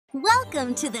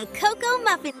Welcome to the Cocoa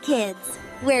Muffin Kids,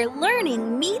 where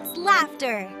learning meets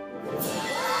laughter.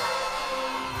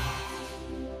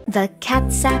 The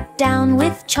cat sat down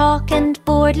with chalk and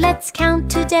board. Let's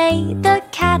count today, the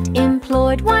cat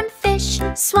implored. 1 fish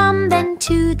swam, then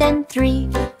 2, then 3.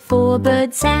 4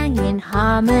 birds sang in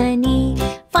harmony.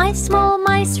 5 small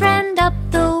mice ran up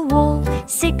the wall.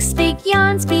 6 big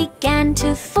yarns began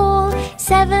to fall.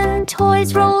 7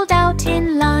 toys rolled out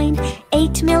in line.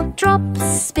 8 milk drops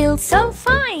spilled so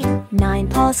fine. 9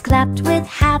 paws clapped with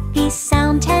happy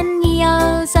sound. 10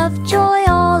 meows of joy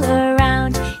all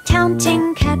around.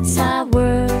 Counting cats our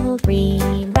world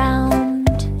rewound.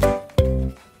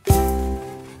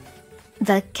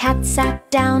 The cat sat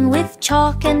down with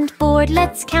chalk and board.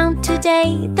 Let's count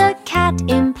today, the cat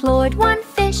implored. 1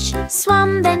 fish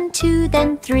swam, then 2,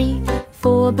 then 3.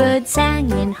 4 birds sang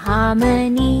in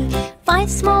harmony. 5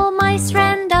 small mice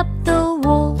ran up the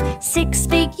wall. 6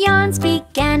 big yarns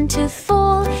began to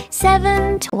fall.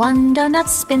 7 1 donut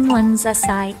spin, 1's a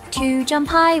sight. 2 jump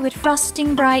high with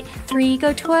frosting bright. 3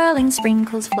 go twirling,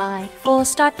 sprinkles fly. 4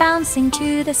 start bouncing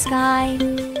to the sky.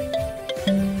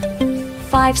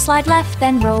 5 slide left,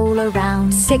 then roll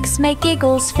around. 6 make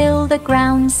giggles fill the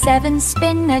ground. 7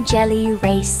 spin a jelly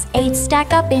race. 8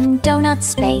 stack up in donut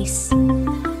space.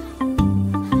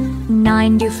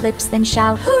 9 do flips, then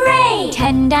shout hooray!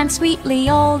 10 dance sweetly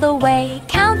all the way.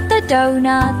 Count the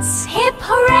donuts, hip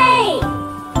hooray!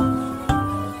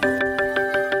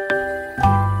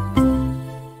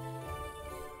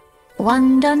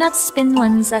 One donut spin,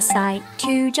 1's a sight.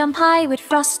 2 jump high with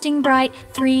frosting bright.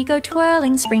 3 go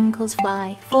twirling, sprinkles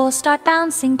fly. 4 start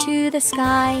bouncing to the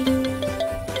sky.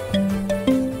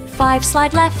 5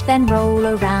 slide left, then roll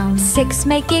around. 6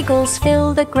 make giggles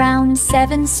fill the ground.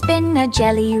 7 spin a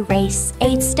jelly race.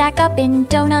 8 stack up in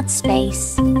donut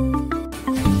space.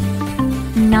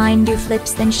 9 do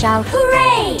flips, then shout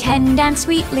hooray! 10 dance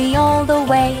sweetly all the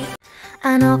way.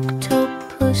 An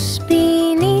octopus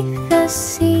beneath the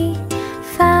sea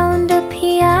found a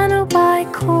piano by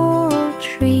coral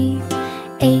tree.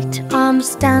 8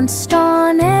 arms danced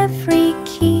on every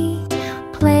key,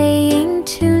 playing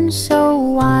tunes so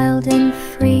wild and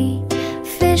free.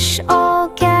 Fish all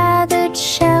gathered,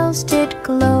 shells did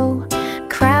glow.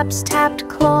 Crabs tapped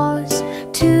claws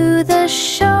to the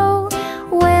show.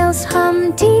 Whales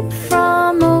hummed deep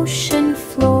from ocean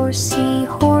floor.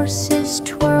 Seahorses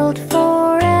twirled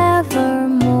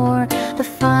forevermore. The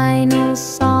final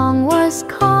song was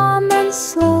calm and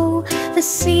slow. The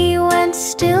sea went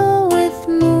still with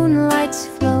moonlight's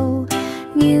flow.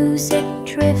 Music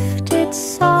drifted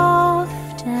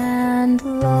soft and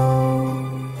low.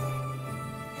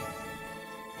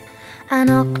 An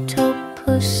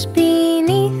octopus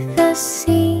beneath the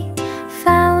sea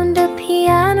found a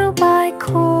piano by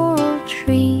coral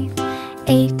tree.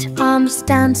 8 arms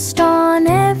danced on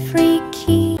every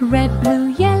key. Red, blue,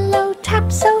 yellow,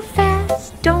 tap so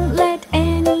fast. Don't let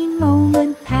any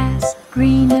moment pass.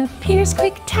 Green appears,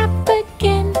 quick tap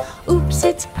again. Oops,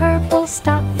 it's purple,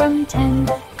 stop from 10.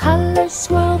 Colors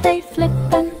swirl, they flip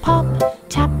and pop.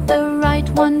 Tap the right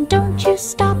one, don't you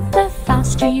stop. The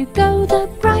faster you go, the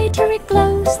brighter it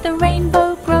glows. The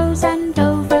rainbow grows and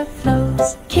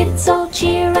overflows. Kids all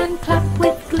cheer and clap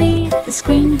with glee. The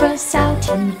screen bursts out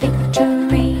in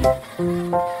victory.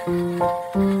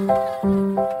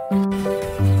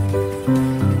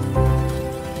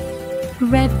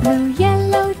 Red, blue,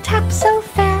 yellow, tap so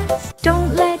fast.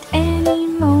 Don't let any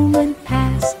moment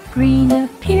pass. Green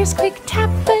appears, quick tap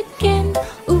again.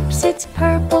 Oops, it's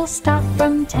purple, stop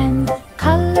from 10.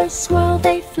 Colors swirl,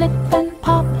 they flip and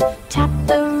pop. Tap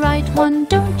the right one,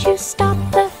 don't you stop.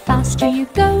 The faster you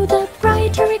go, the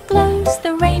brighter it glows.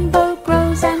 The rainbow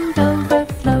grows and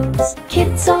overflows.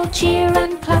 Kids all cheer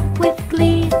and clap with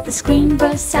glee. The screen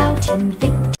bursts out in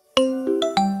victory.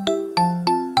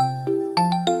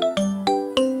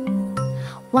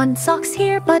 One sock's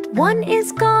here, but one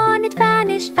is gone. It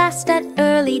vanished fast at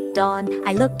early dawn.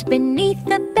 I looked beneath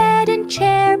the bed and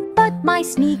chair, but my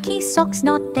sneaky sock's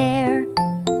not there.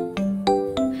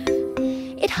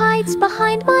 It hides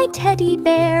behind my teddy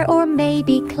bear, or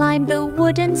maybe climbed the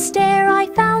wooden stair. I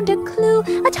found a clue,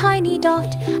 a tiny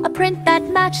dot, a print that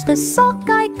matched the sock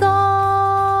I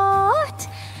got.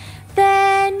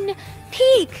 Then,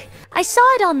 peek! I saw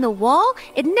it on the wall.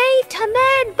 It named a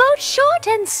man, both short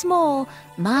and small.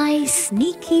 My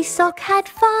sneaky sock had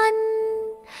fun,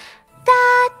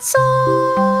 that's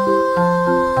all.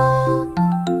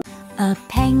 A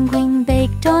penguin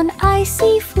baked on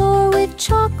icy floor with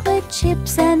chocolate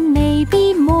chips and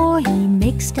maybe more. He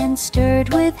mixed and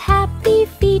stirred with happy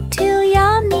feet till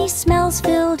yummy smells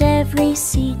filled every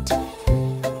seat.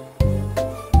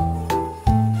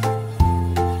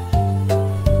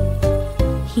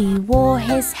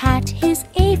 his hat, his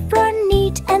apron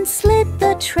neat, and slid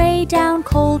the tray down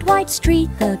cold white street.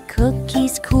 The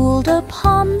cookies cooled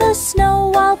upon the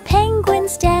snow while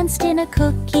penguins danced in a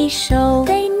cookie show.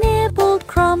 They nibbled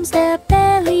crumbs, their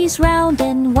bellies round,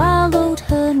 and wallowed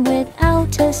hun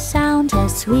without a sound. The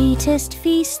sweetest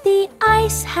feast the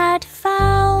ice had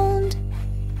found.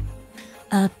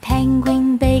 A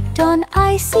penguin baked on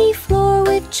icy floor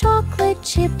with chocolate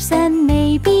chips and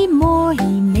maybe more.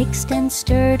 He mixed and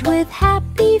stirred with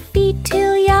happy feet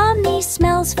till yummy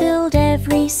smells filled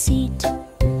every seat.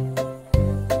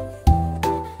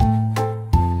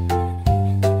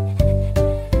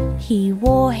 He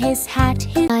wore his hat,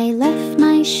 I left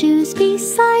my shoes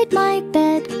beside my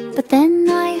bed, but then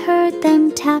I heard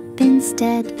them tap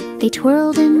instead. They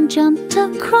twirled and jumped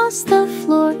across the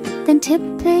floor, then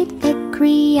tipped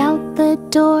hickory out the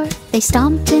door. They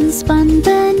stomped and spun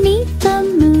beneath the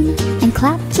moon and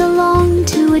clapped along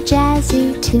to a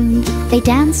jazzy tune. They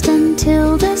danced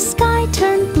until the sky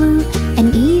turned blue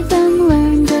and even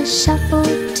learned a shuffle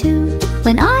too.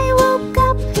 When I woke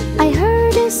up, I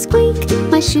heard a squeak.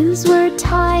 My shoes were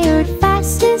tired,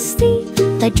 fast asleep.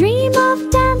 I dream of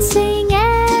dancing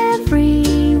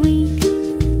every week.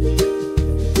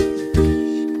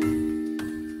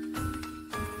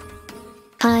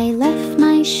 I left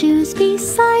my shoes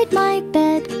beside my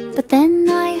bed, but then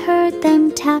I heard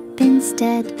them tap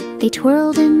instead. They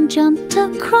twirled and jumped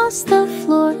across the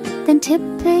floor, then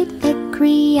tipped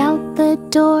hickory out the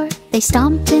door. They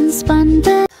stomped and spun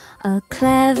A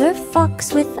clever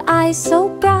fox with eyes so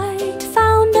bright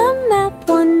found a map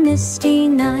one misty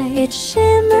night. It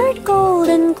shimmered gold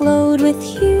and glowed with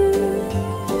hue,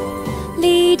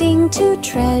 leading to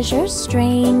treasures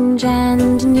strange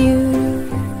and new.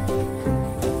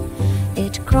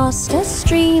 It crossed a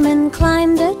stream and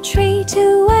climbed a tree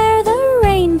to where the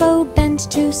rainbow bent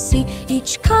to see.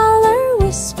 Each color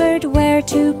whispered where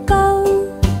to go,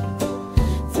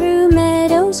 through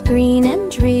meadows green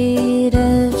and rid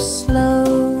of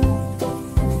slow.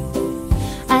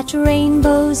 At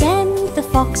rainbow's end the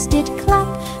fox did clap,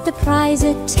 the prize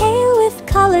a tail with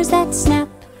colors that snap.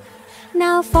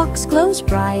 Now fox glows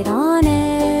bright on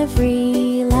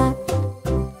every lap.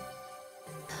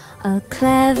 A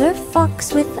clever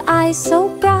fox with eyes so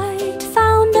bright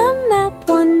found a map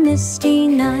one misty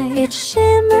night. It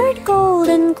shimmered gold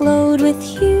and glowed with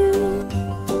hue,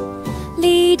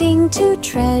 leading to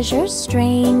treasures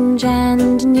strange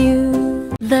and new.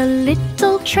 The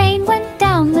little train went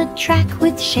down the track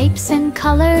with shapes and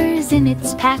colors in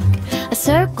its pack. A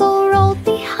circle rolled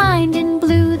behind in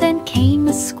blue, then came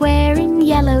a square in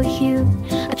yellow hue.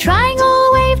 A triangle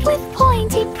waved with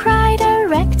pointy pride, a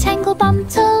rectangle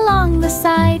bumped along the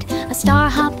side. A star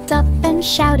hopped up and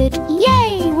shouted,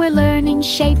 "Yay! We're learning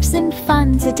shapes and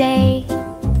fun today."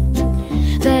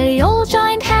 They all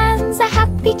joined hands, a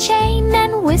happy chain,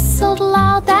 and whistled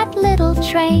loud that little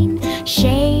train.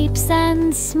 Shapes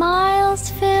and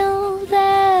smiles filled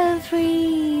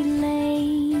every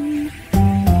lane.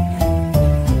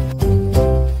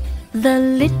 The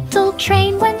little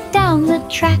train went down the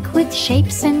track with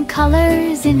shapes and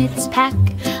colors in its pack.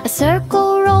 A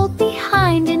circle rolled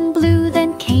behind in blue,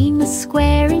 then came a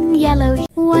square in yellow.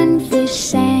 One fish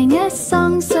sang a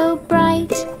song so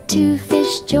bright, two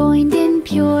fish joined in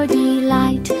pure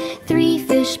delight. Three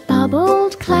fish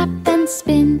bubbled, clapped and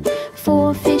spin,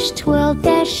 four fish twirled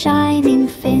their shining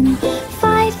fin.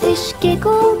 Five fish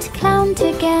giggled, count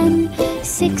again,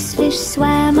 six fish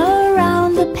swam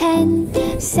around the pen.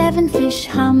 Seven fish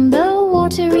hummed a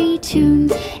watery tune,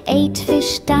 eight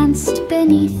fish danced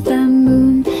beneath the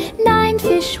moon. Nine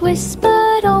fish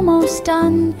whispered, almost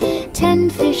done, 10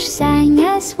 fish sang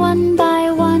as one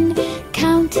by one.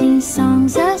 Counting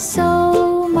songs are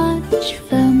so much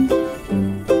fun.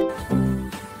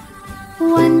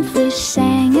 One fish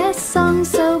sang a song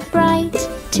so bright,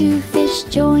 two fish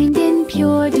joined in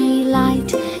pure delight.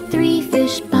 Three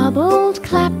fish bubbled,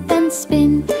 clapped and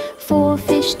spin, four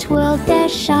fish twirled their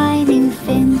shining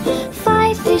fin.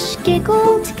 Five fish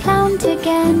giggled, count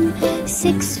again,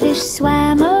 six fish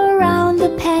swam around the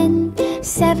pen.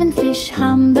 Seven fish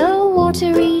hummed a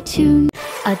watery tune.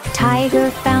 A tiger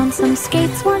found some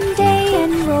skates one day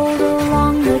and rolled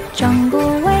along the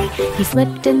jungle way. He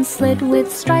slipped and slid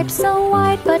with stripes so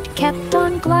wide, but kept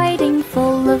on gliding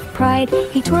full of pride.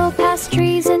 He twirled past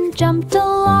trees and jumped a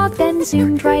log, then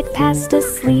zoomed right past a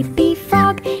sleepy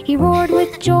frog. He roared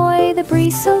with joy, the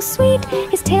breeze so sweet,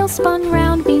 his tail spun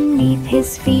round beneath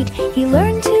his feet. He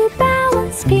learned to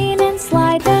balance, spin and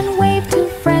slide, then waved to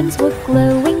friends with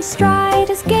glowing stride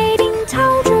as gating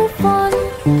told fun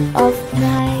of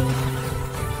night.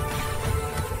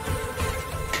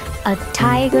 A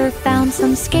tiger found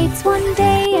some skates one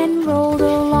day and rolled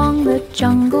along the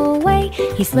jungle way.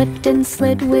 He slipped and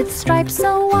slid with stripes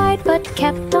so wide, but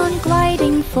kept on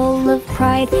gliding full of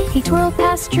pride. He twirled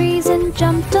past trees and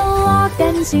jumped a log,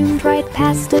 then zoomed right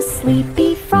past a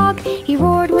sleepy frog. He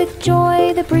roared with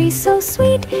joy, the breeze so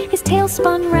sweet, his tail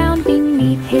spun round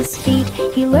beneath his feet.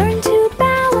 He learned to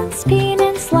balance, spin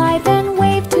and slide, then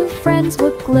wave to friends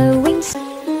with glowing stars.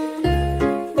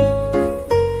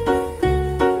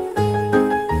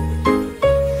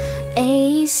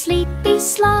 A sleepy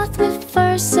sloth with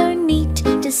fur so neat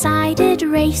decided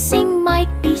racing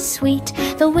might be sweet.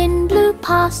 The wind blew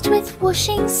past with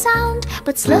whooshing sound,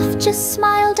 but Sloth just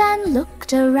smiled and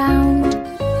looked around.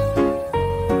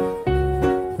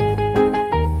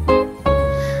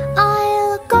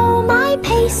 I'll go my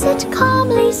pace, it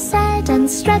calmly said, and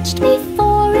stretched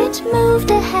before it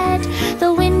moved ahead.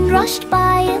 The wind rushed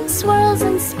by in swirls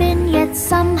and spin, yet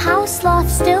somehow Sloth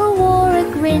still wore a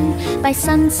grin. By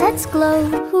sunset's glow,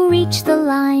 who reached the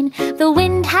line? The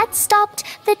wind had stopped,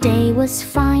 the day was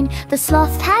fine. The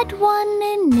sloth had won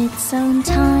in its own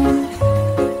time.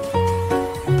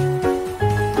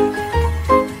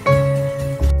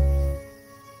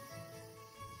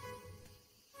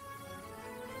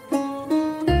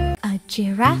 A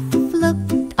giraffe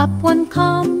looked up one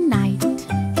calm night.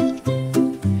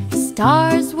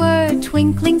 Stars were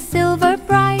twinkling silver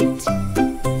bright.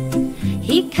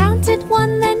 He counted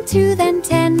 1, then 2, then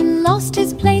 10, lost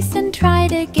his place and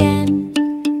tried again.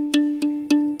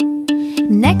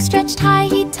 Neck stretched high,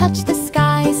 he touched the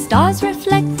sky, stars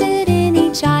reflected in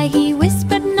each eye. He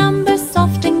whispered numbers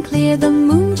soft and clear, the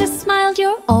moon just smiled,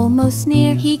 you're almost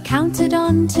near. He counted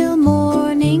on till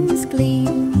morning's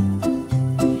gleam,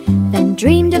 then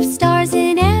dreamed of stars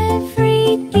in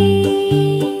every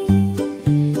beam.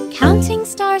 Counting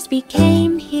stars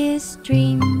became his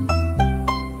dream.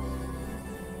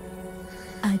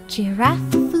 A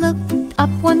giraffe looked up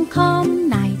one calm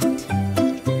night.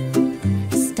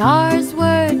 Stars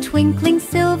were twinkling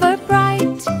silver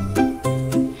bright.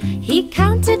 He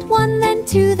counted 1, then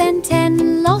 2, then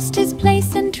 10, lost his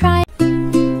place and tried.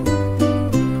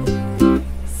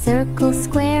 Circle,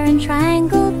 square and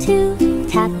triangle too,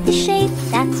 tap the shape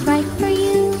that's right for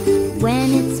you.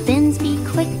 When it spins, be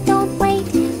quick, don't wait,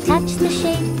 touch the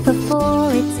shape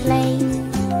before it's late.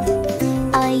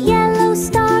 A yellow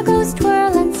star goes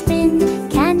twirl and spin,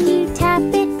 can you tap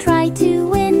it, try to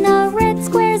win. A red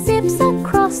square zips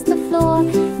across the floor,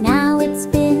 now it's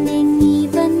spinning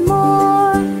even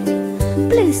more.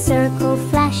 Blue circle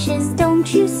flashes,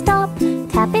 don't you stop,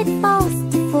 tap it fast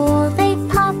before they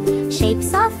pop.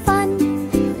 Shapes are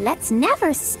fun, let's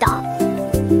never stop.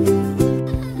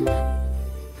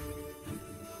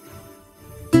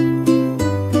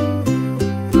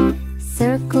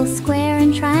 Circle, square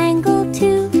and triangle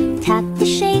too, tap the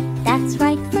shape that's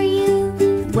right for you.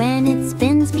 When it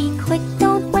spins, be quick,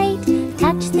 don't wait,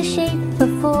 touch the shape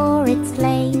before it's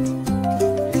late.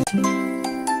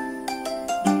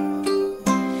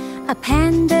 A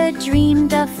panda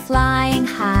dreamed of flying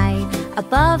high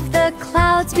above the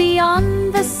clouds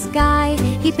beyond the sky.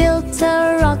 He built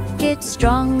a rocket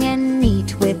strong and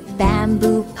neat with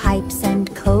bamboo pipes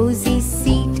and cozy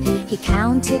seat. He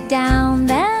counted down,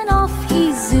 then off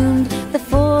he zoomed. The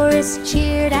forest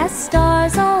cheered as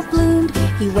stars all bloomed.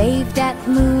 He waved at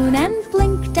moon and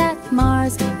blinked at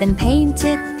Mars, then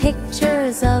painted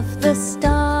pictures of the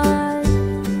stars.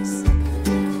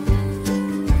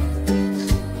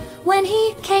 When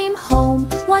he came home,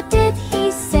 what did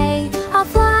he say? I'll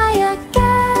fly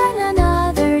again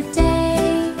another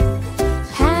day.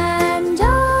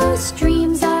 Panda's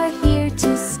dreams are here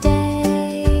to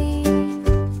stay.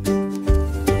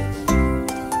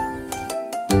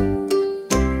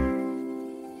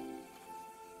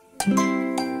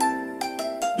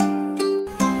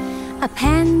 A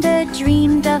panda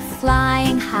dreamed of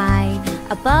flying high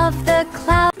above the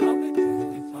clouds.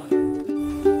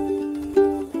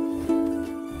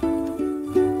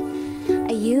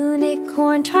 A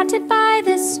unicorn trotted by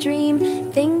the stream,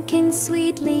 thinking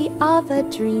sweetly of a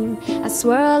dream. A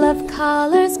swirl of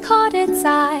colors caught its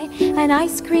eye, an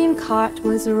ice cream cart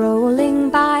was rolling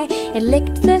by. It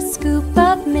licked the scoop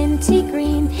of minty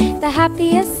green, the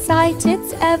happiest sight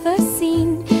it's ever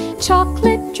seen.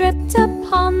 Chocolate dripped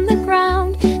upon the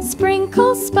ground,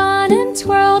 sprinkles spun and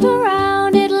twirled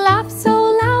around. It laughed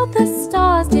so loud the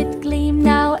stars did gleam,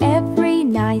 now every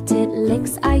night it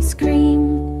licks ice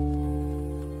cream.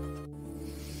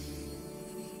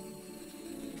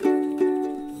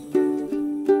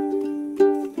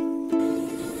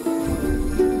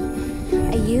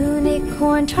 A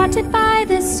unicorn One trotted by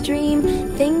the stream,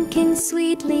 thinking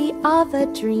sweetly of a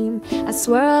dream. A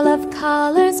swirl of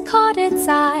colors caught its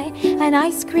eye. An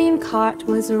ice cream cart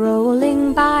was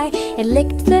rolling by. It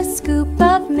licked the scoop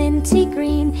of minty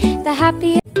green. The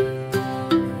happy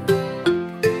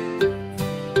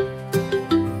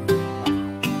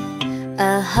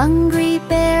A hungry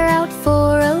bear out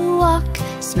for a walk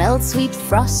smelled sweet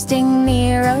frosting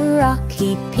near a rock.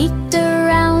 He peeked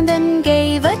around and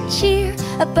gave a cheer.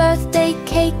 A birthday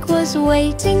cake was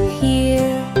waiting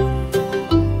here.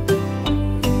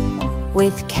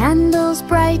 With candles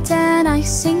bright and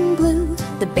icing blue,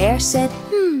 the bear said,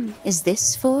 is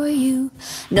this for you?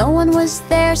 No one was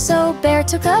there, so Bear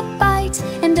took a bite,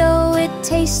 and oh, it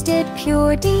tasted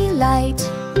pure delight.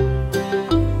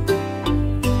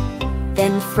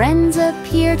 Then friends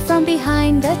appeared from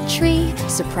behind the tree.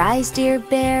 Surprise, dear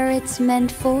bear, it's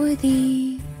meant for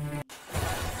thee.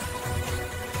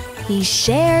 He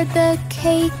shared the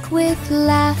cake with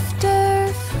laughter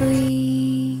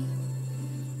free.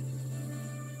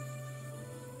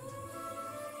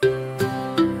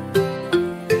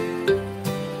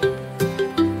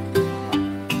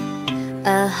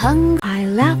 I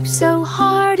laughed so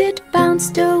hard it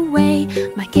bounced away.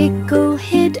 My giggle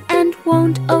hid and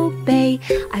won't obey.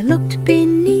 I looked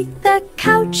beneath the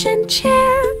couch and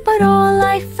chair, but all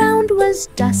I found was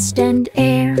dust and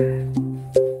air.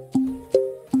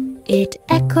 It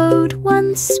echoed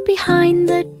once behind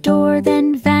the door,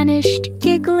 then vanished,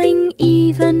 giggling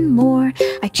even more.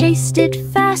 I chased it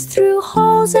fast through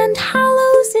halls and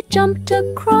hollows. It jumped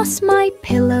across my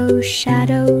pillow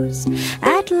shadows.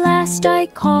 At last I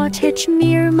caught it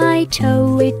near my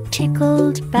toe. It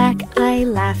tickled back, I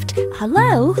laughed,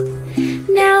 hello.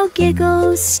 Now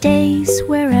giggle stays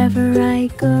wherever I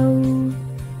go.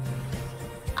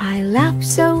 I laughed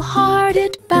so hard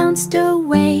it bounced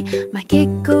away. My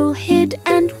giggle hid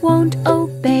and won't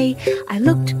obey. I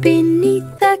looked beneath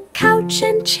the couch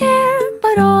and chair,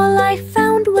 but all I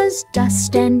found was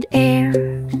dust and air.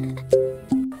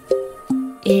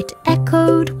 It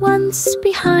echoed once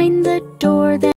behind the door.